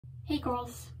Hey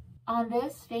girls, on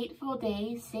this fateful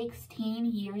day 16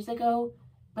 years ago,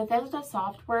 Bethesda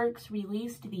Softworks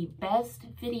released the best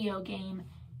video game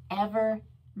ever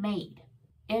made.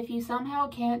 If you somehow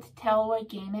can't tell what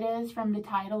game it is from the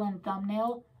title and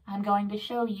thumbnail, I'm going to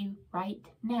show you right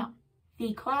now.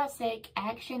 The classic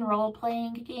action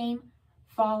role-playing game,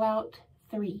 Fallout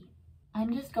 3.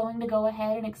 I'm just going to go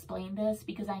ahead and explain this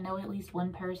because I know at least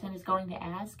one person is going to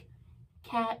ask,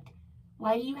 Kat,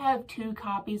 why do you have 2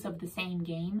 copies of the same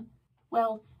game?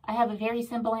 Well, I have a very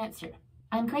simple answer.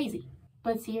 I'm crazy.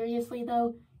 But seriously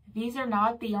though, these are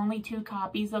not the only 2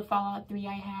 copies of Fallout 3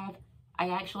 I have. I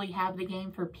actually have the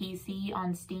game for PC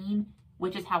on Steam,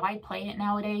 which is how I play it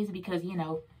nowadays because, you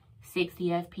know, 60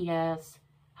 FPS,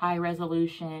 high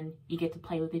resolution, you get to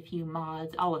play with a few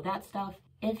mods, all of that stuff.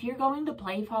 If you're going to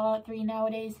play Fallout 3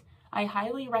 nowadays, I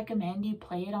highly recommend you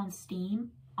play it on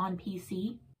Steam, on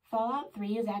PC. Fallout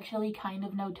 3 is actually kind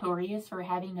of notorious for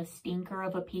having a stinker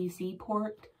of a PC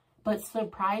port, but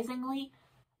surprisingly,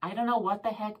 I don't know what the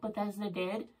heck Bethesda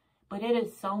did, but it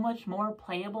is so much more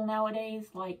playable nowadays.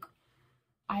 Like,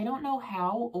 I don't know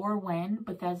how or when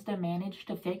Bethesda managed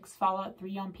to fix Fallout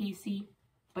 3 on PC,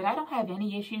 but I don't have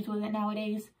any issues with it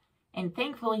nowadays, and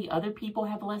thankfully other people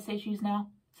have less issues now,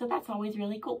 so that's always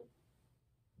really cool.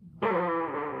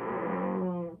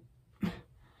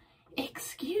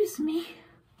 Excuse me.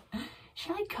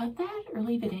 Should I cut that or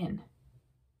leave it in?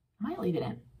 I might leave it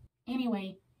in.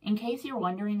 Anyway, in case you're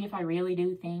wondering if I really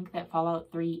do think that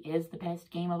Fallout 3 is the best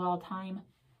game of all time,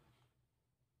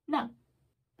 no.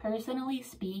 Personally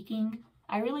speaking,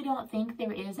 I really don't think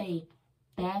there is a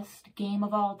best game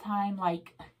of all time.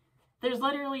 Like, there's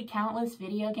literally countless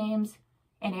video games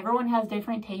and everyone has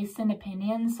different tastes and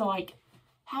opinions, so like,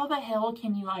 how the hell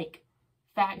can you like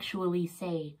factually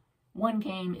say one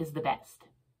game is the best?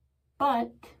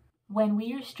 But when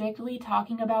we are strictly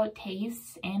talking about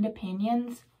tastes and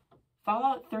opinions,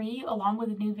 Fallout 3 along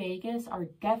with New Vegas are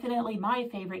definitely my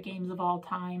favorite games of all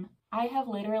time. I have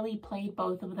literally played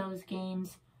both of those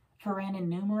games for an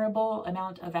innumerable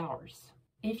amount of hours.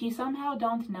 If you somehow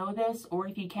don't know this, or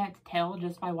if you can't tell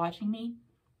just by watching me,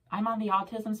 I'm on the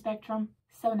autism spectrum,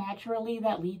 so naturally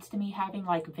that leads to me having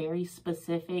like very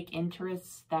specific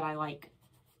interests that I like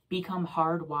become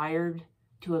hardwired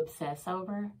to obsess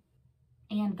over.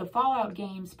 And the Fallout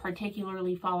games,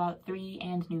 particularly Fallout 3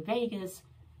 and New Vegas,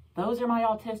 those are my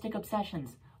autistic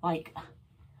obsessions. Like,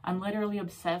 I'm literally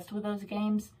obsessed with those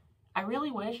games. I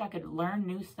really wish I could learn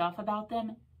new stuff about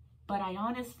them, but I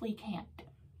honestly can't.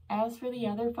 As for the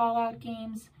other Fallout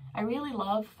games, I really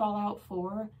love Fallout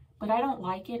 4, but I don't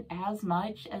like it as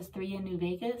much as 3 and New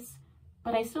Vegas,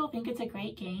 but I still think it's a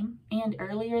great game. And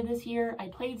earlier this year, I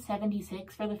played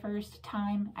 76 for the first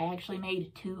time. I actually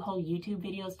made 2 whole YouTube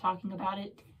videos talking about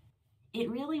it.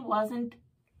 It really wasn't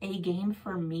a game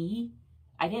for me.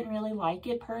 I didn't really like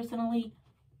it personally,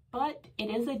 but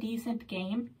it is a decent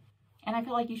game, and I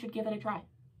feel like you should give it a try.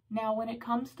 Now, when it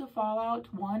comes to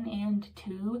Fallout 1 and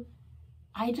 2,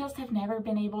 I just have never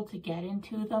been able to get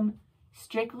into them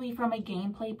strictly from a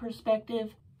gameplay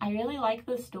perspective. I really like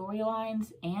the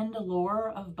storylines and the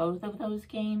lore of both of those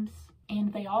games,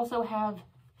 and they also have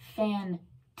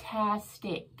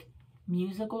fantastic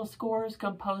musical scores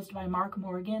composed by Mark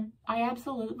Morgan. I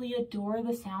absolutely adore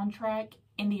the soundtrack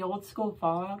in the old school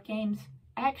Fallout games.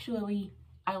 Actually,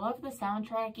 I love the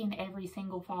soundtrack in every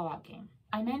single Fallout game.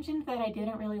 I mentioned that I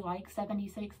didn't really like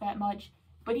 76 that much,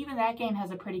 but even that game has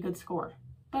a pretty good score.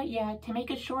 But yeah, to make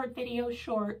a short video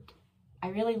short, I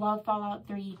really love Fallout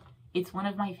 3. It's one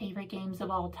of my favorite games of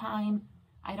all time.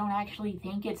 I don't actually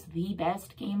think it's the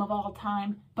best game of all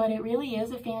time, but it really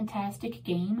is a fantastic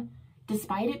game,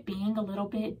 despite it being a little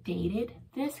bit dated.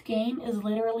 This game is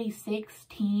literally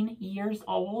 16 years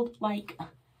old. Like,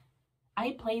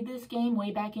 I played this game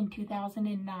way back in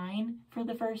 2009 for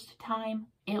the first time.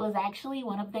 It was actually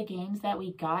one of the games that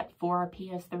we got for our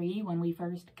PS3 when we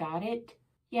first got it.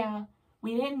 Yeah,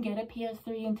 we didn't get a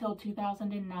PS3 until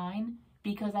 2009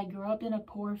 because I grew up in a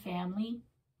poor family,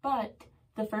 but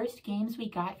the first games we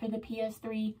got for the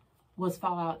PS3 was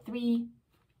Fallout 3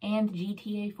 and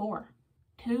GTA 4.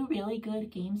 2 really good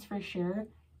games for sure,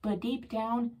 but deep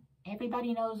down,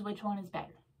 everybody knows which one is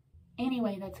better.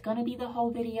 Anyway, that's gonna be the whole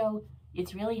video.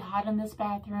 It's really hot in this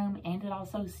bathroom, and it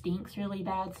also stinks really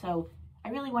bad, so I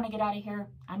really want to get out of here.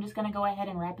 I'm just gonna go ahead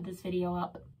and wrap this video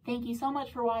up. Thank you so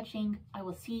much for watching. I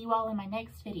will see you all in my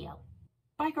next video.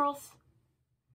 Bye, girls!